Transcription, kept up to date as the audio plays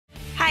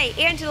Hi,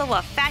 Angela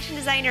Wolf, fashion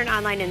designer and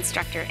online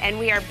instructor, and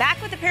we are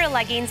back with a pair of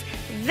leggings,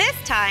 this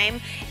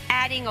time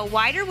adding a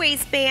wider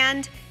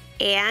waistband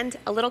and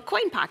a little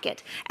coin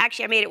pocket.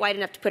 Actually, I made it wide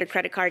enough to put a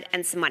credit card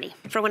and some money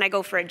for when I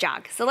go for a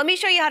jog. So let me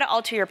show you how to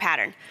alter your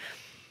pattern.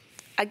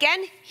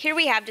 Again, here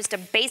we have just a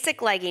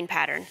basic legging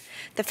pattern.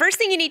 The first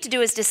thing you need to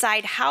do is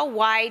decide how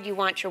wide you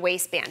want your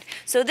waistband.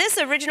 So this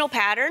original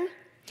pattern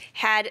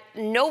had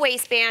no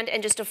waistband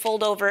and just a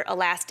fold over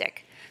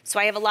elastic. So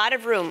I have a lot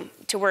of room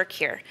to work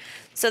here.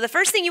 So the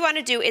first thing you want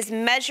to do is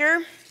measure.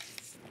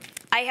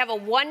 I have a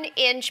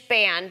 1-inch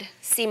band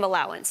seam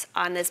allowance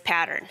on this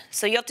pattern.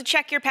 So you have to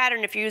check your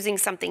pattern if you're using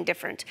something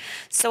different.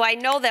 So I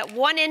know that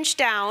 1 inch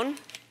down,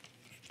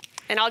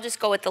 and I'll just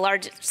go with the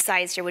largest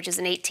size here, which is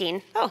an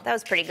 18. Oh, that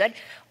was pretty good.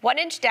 1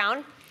 inch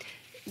down,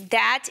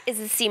 that is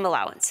the seam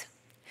allowance.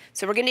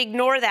 So we're going to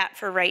ignore that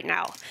for right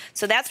now.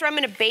 So that's where I'm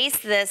going to base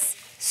this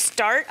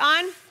start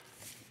on.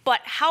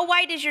 But how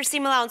wide is your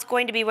seam allowance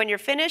going to be when you're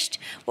finished?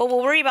 Well,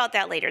 we'll worry about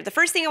that later. The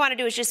first thing I want to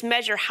do is just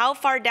measure how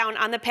far down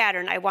on the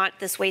pattern I want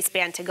this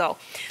waistband to go.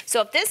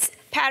 So if this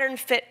pattern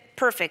fit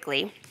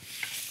perfectly,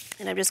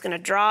 and I'm just going to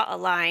draw a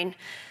line.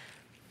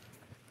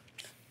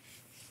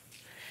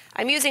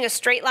 I'm using a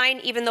straight line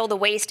even though the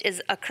waist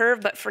is a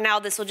curve, but for now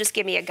this will just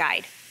give me a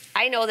guide.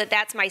 I know that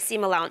that's my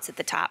seam allowance at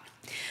the top.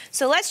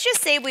 So let's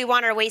just say we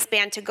want our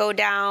waistband to go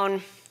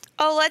down,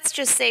 oh, let's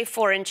just say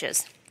 4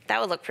 inches. That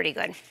would look pretty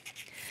good.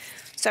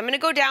 So I'm going to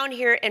go down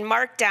here and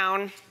mark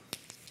down.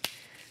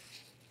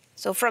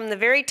 So from the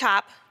very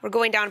top, we're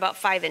going down about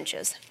 5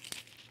 inches.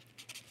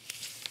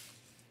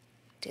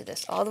 Do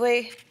this all the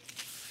way.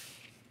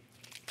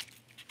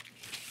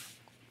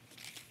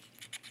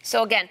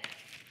 So again,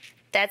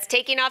 that's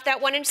taking off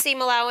that 1 inch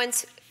seam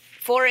allowance,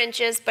 4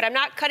 inches, but I'm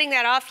not cutting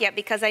that off yet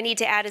because I need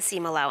to add a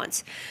seam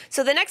allowance.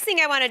 So the next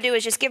thing I want to do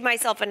is just give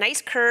myself a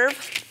nice curve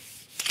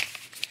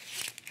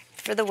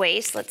for the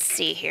waist. Let's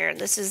see here.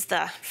 This is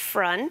the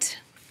front.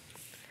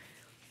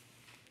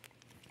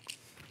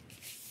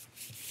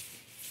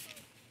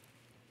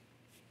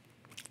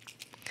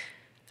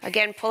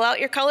 Again, pull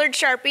out your colored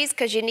Sharpies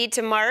because you need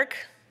to mark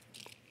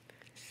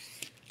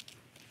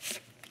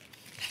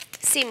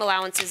seam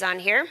allowances on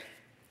here.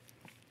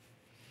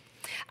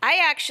 I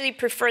actually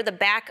prefer the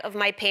back of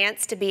my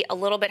pants to be a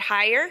little bit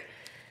higher.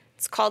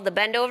 It's called the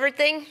bend over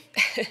thing,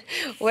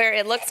 where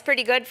it looks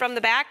pretty good from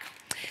the back.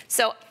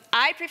 So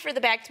I prefer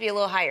the back to be a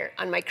little higher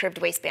on my curved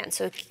waistband.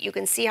 So you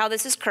can see how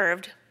this is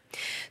curved.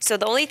 So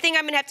the only thing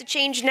I'm going to have to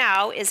change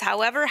now is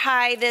however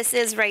high this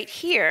is right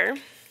here,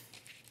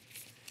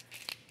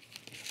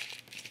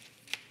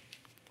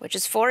 which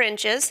is 4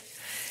 inches.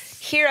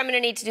 Here I'm going to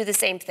need to do the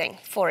same thing,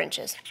 4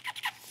 inches.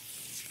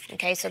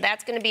 Okay, so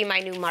that's going to be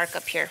my new mark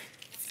up here.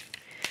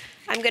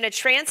 I'm going to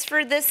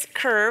transfer this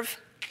curve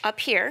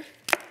up here.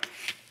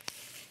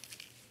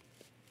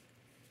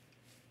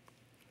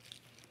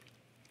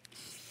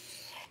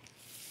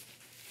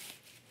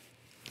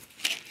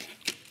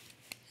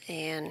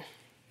 And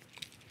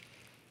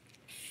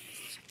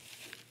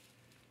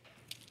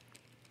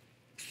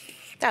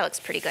that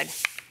looks pretty good.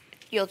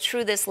 You'll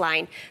true this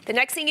line. The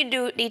next thing you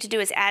need to do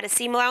is add a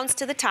seam allowance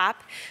to the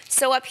top.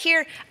 So up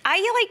here,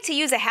 I like to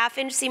use a 1/2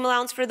 inch seam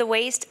allowance for the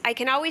waist. I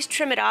can always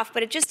trim it off,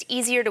 but it's just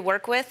easier to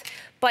work with.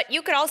 But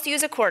you could also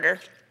use a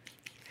 1/4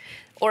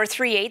 or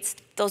 3/8.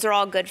 Those are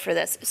all good for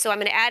this. So I'm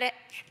going to add a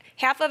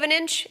 1/2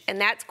 inch, and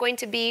that's going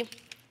to be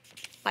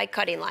my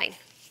cutting line.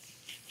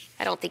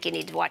 I don't think you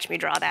need to watch me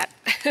draw that.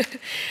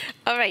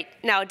 All right,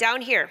 now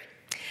down here.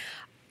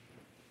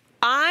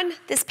 On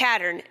this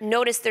pattern,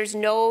 notice there's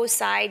no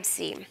side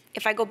seam.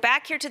 If I go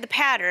back here to the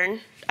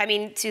pattern,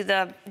 to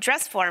the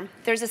dress form,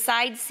 there's a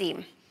side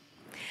seam.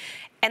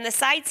 And the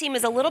side seam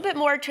is a little bit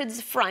more to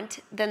the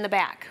front than the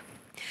back.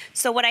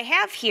 So what I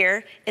have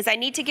here is I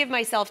need to give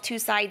myself 2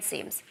 side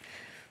seams.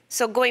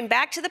 So going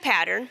back to the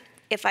pattern,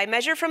 if I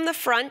measure from the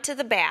front to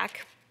the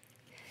back,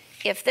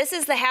 if this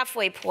is the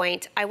halfway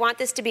point, I want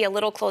this to be a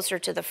little closer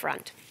to the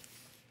front.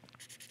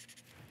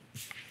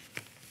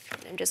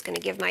 I'm just going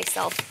to give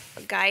myself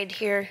a guide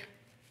here.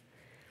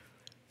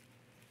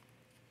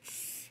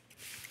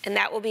 And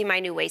that will be my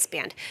new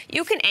waistband.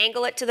 You can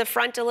angle it to the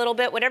front a little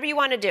bit, whatever you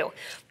want to do.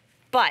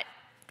 But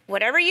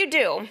whatever you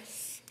do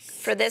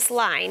for this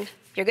line,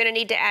 you're going to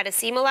need to add a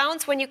seam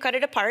allowance when you cut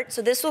it apart.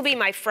 So this will be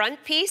my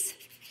front piece.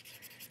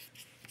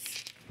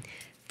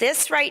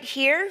 This right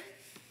here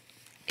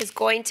is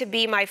going to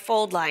be my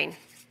fold line.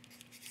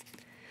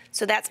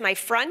 So that's my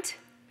front.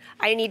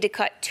 I need to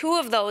cut 2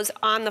 of those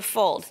on the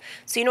fold.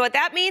 So you know what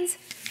that means?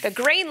 The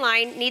grain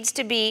line needs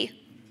to be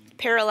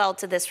parallel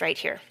to this right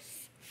here.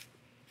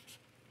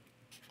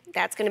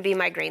 That's going to be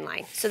my grain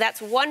line. So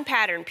that's 1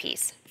 pattern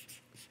piece.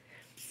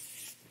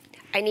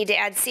 I need to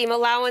add seam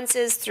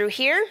allowances through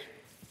here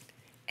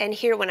and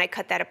here when I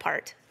cut that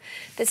apart.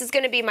 This is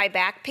going to be my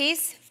back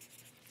piece.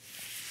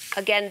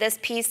 Again, this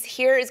piece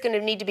here is going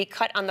to need to be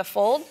cut on the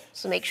fold,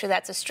 so make sure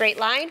that's a straight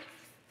line.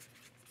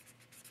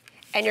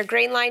 And your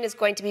grain line is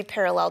going to be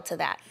parallel to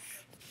that.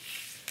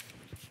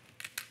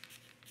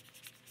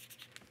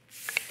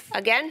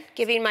 Again,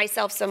 giving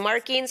myself some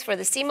markings for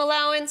the seam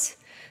allowance.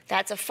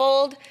 That's a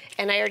fold,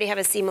 and I already have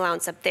a seam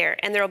allowance up there,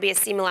 and there will be a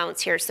seam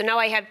allowance here. So now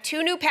I have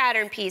 2 new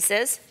pattern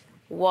pieces,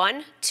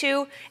 1,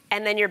 2,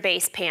 and then your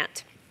base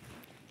pant.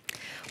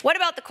 What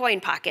about the coin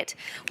pocket?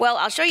 Well,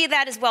 I'll show you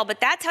that as well, but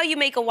that's how you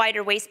make a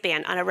wider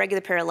waistband on a regular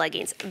pair of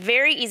leggings.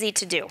 Very easy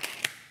to do.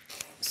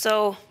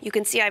 So you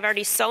can see I've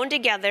already sewn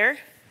together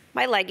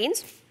my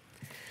leggings.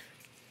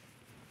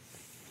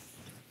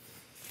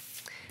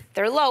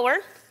 They're lower,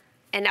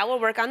 and now we'll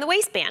work on the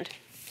waistband.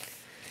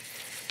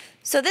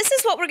 So this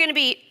is what we're going to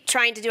be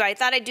trying to do. I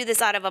thought I'd do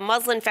this out of a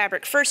muslin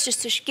fabric first,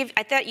 just to give,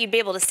 I thought you'd be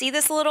able to see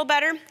this a little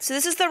better. So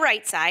this is the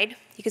right side.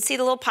 You can see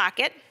the little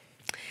pocket,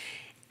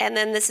 and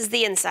then this is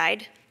the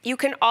inside. You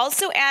can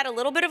also add a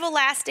little bit of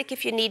elastic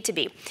if you need to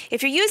be.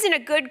 If you're using a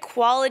good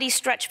quality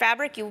stretch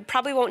fabric, you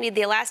probably won't need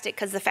the elastic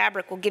because the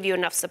fabric will give you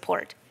enough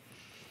support.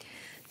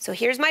 So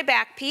here's my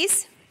back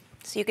piece,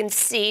 so you can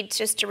see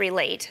just to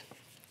relate.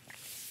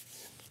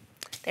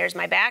 There's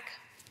my back,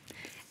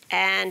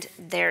 and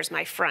there's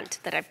my front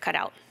that I've cut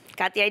out.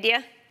 Got the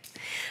idea?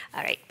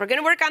 All right, we're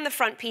gonna work on the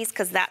front piece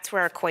because that's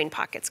where our coin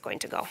pocket's going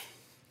to go.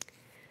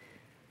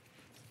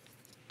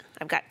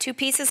 I've got 2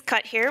 pieces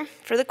cut here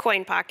for the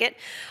coin pocket.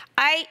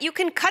 You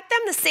can cut them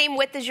the same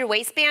width as your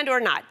waistband or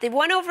not. The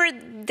one over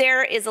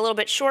there is a little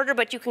bit shorter,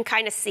 but you can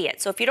kind of see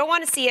it. So if you don't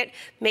want to see it,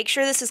 make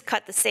sure this is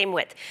cut the same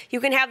width. You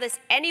can have this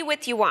any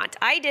width you want.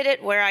 I did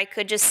it where I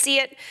could just see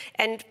it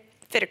and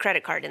fit a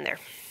credit card in there.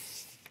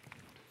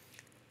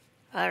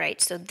 All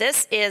right, so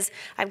this is,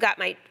 I've got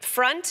my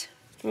front,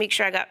 make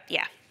sure I got,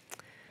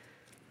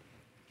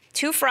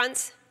 2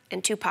 fronts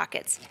and 2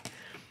 pockets.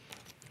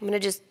 I'm gonna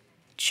just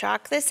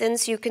chalk this in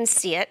so you can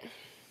see it.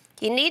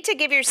 You need to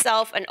give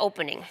yourself an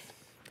opening,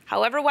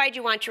 however wide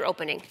you want your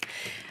opening.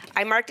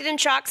 I marked it in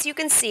chalk so you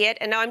can see it,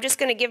 and now I'm just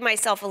gonna give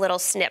myself a little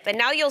snip. And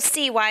now you'll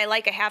see why I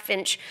like a 1/2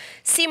 inch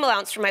seam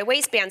allowance for my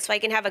waistband, so I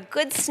can have a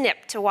good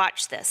snip to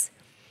watch this.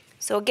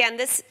 So again,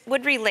 this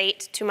would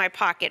relate to my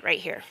pocket right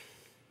here.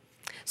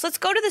 So let's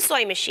go to the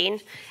sewing machine,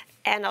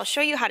 and I'll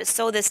show you how to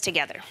sew this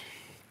together.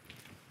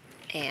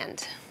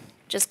 And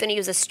just gonna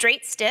use a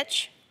straight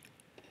stitch.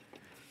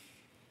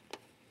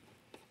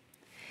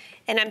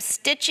 And I'm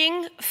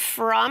stitching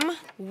from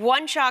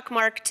one chalk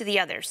mark to the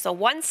other. So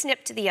one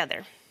snip to the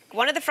other.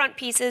 One of the front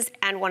pieces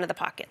and one of the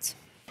pockets.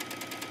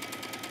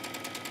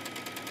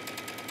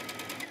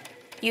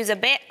 You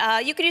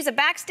could use a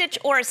back stitch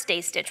or a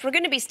stay stitch. We're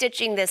gonna be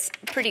stitching this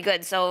pretty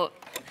good, so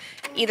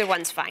either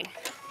one's fine.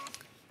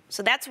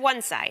 So that's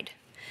one side.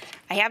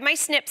 I have my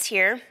snips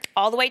here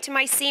all the way to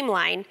my seam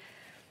line.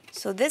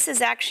 So this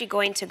is actually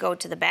going to go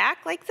to the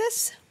back like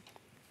this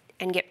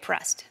and get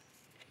pressed,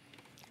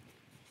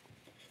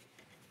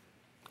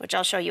 which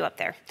I'll show you up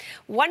there.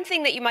 One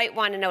thing that you might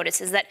want to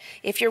notice is that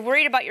if you're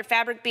worried about your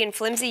fabric being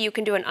flimsy, you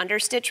can do an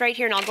understitch right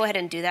here, and I'll go ahead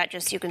and do that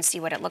just so you can see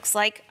what it looks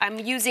like. I'm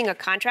using a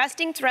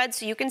contrasting thread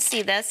so you can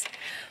see this.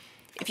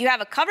 If you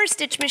have a cover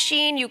stitch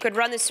machine, you could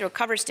run this through a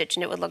cover stitch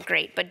and it would look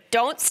great, but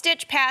don't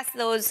stitch past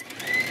those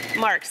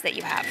marks that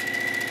you have.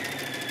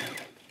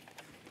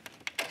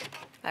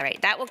 All right,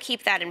 that will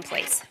keep that in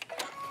place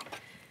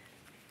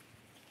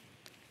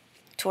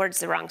towards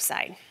the wrong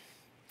side.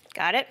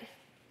 Got it?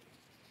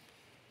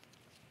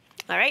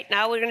 All right,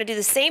 now we're gonna do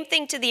the same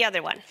thing to the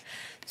other one.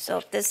 So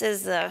if this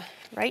is the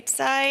right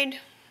side,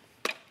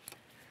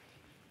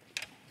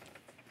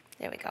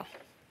 there we go.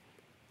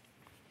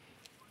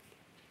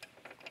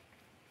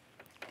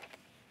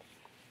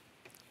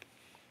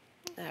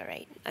 All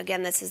right,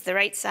 again, this is the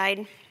right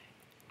side.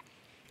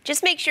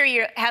 Just make sure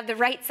you have the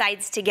right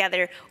sides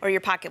together or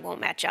your pocket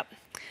won't match up.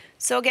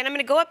 So again, I'm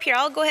gonna go up here.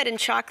 I'll go ahead and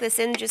chalk this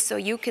in just so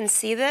you can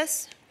see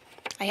this.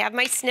 I have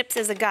my snips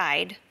as a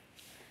guide.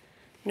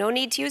 No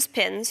need to use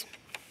pins.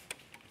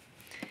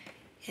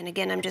 And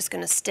again, I'm just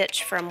gonna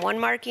stitch from one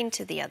marking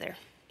to the other.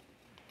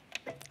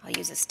 I'll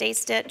use a stay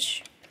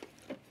stitch.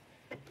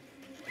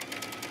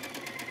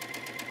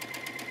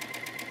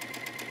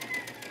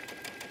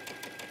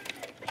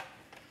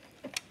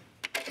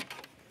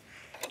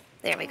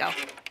 There we go.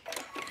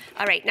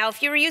 All right, now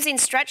if you were using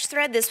stretch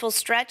thread, this will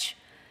stretch.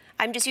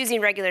 I'm just using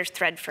regular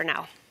thread for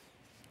now.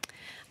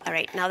 All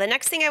right, now the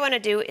next thing I want to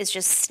do is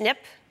just snip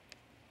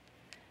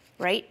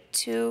right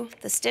to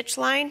the stitch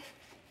line.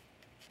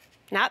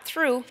 Not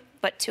through,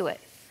 but to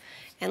it.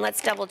 And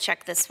let's double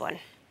check this one.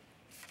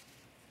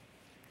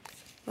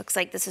 Looks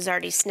like this is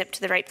already snipped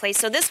to the right place.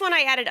 So this one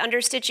I added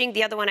understitching,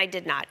 the other one I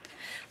did not.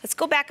 Let's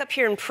go back up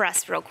here and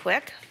press real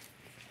quick.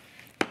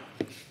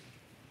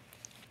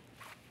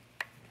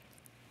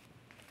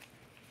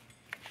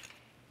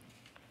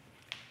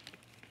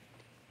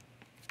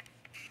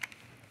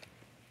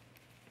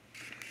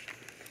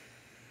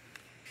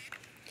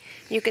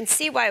 You can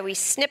see why we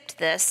snipped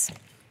this.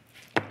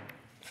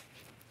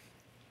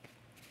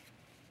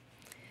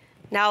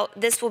 Now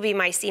this will be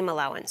my seam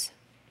allowance,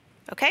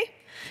 okay?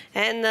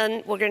 And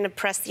then we're gonna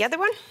press the other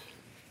one.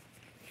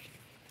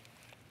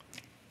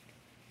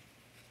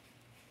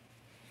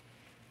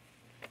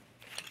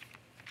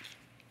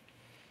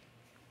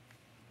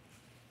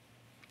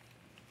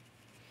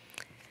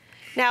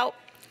 Now,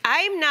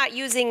 I'm not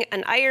using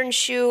an iron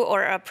shoe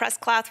or a press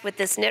cloth with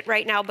this knit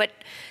right now, but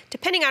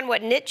depending on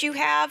what knit you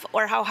have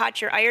or how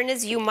hot your iron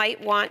is, you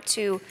might want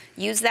to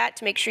use that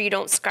to make sure you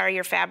don't scar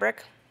your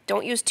fabric.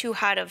 Don't use too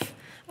hot of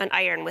an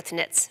iron with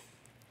knits.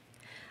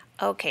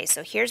 Okay,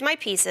 so here's my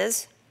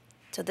pieces.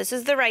 So this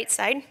is the right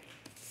side,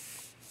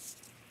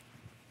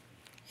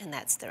 and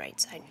that's the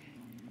right side.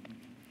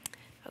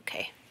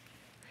 Okay.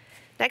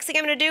 Next thing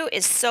I'm going to do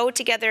is sew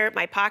together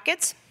my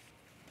pockets.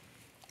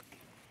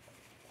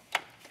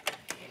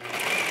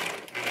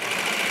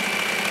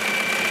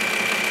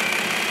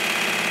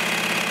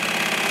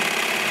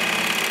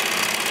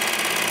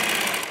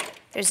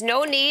 There's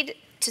no need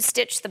to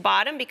stitch the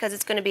bottom because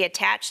it's going to be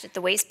attached at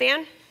the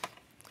waistband.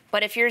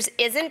 But if yours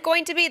isn't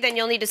going to be, then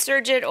you'll need to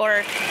serge it,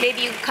 or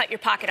maybe you cut your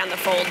pocket on the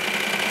fold.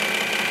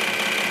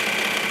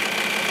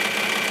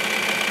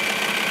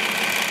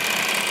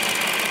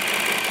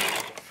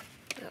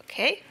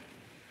 Okay.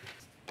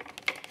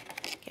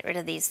 Get rid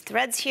of these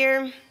threads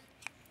here.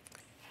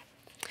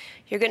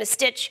 You're going to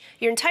stitch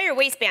your entire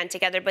waistband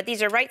together, but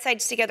these are right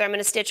sides together. I'm going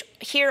to stitch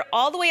here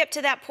all the way up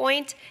to that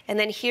point, and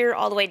then here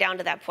all the way down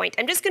to that point.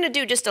 I'm just going to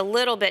do just a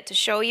little bit to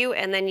show you,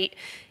 and then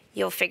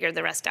you'll figure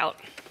the rest out.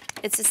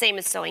 It's the same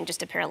as sewing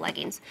just a pair of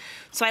leggings.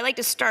 So I like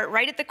to start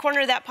right at the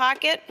corner of that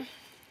pocket.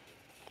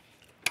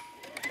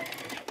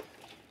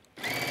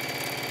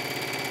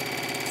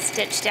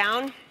 Stitch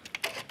down.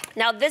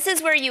 Now this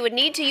is where you would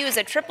need to use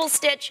a triple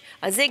stitch,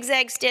 a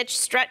zigzag stitch,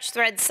 stretch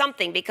thread,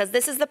 something, because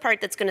this is the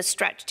part that's going to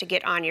stretch to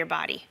get on your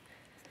body.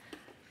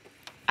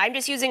 I'm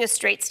just using a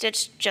straight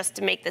stitch just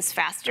to make this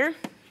faster.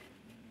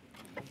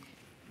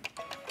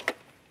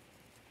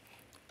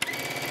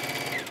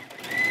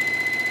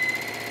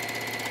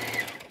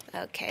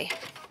 Okay.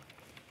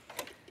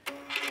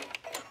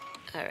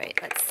 All right,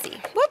 let's see.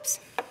 Whoops.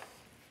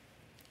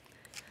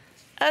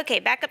 Okay,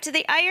 back up to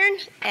the iron,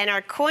 and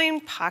our coin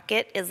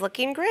pocket is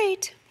looking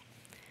great.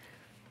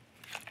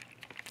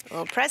 A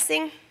little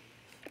pressing.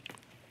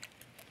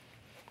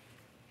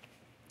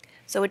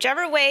 So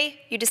whichever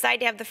way you decide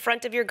to have the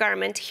front of your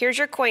garment, here's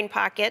your coin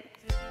pocket.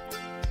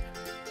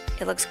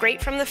 It looks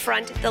great from the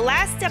front. The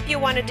last step you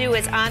want to do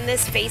is on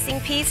this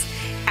facing piece.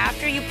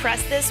 After you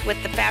press this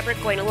with the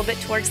fabric going a little bit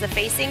towards the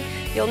facing,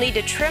 you'll need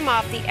to trim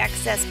off the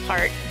excess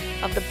part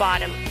of the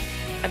bottom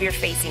of your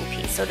facing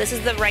piece. So this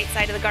is the right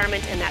side of the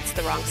garment, and that's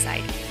the wrong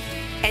side.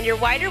 And your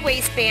wider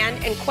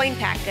waistband and coin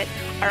pocket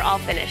are all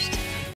finished.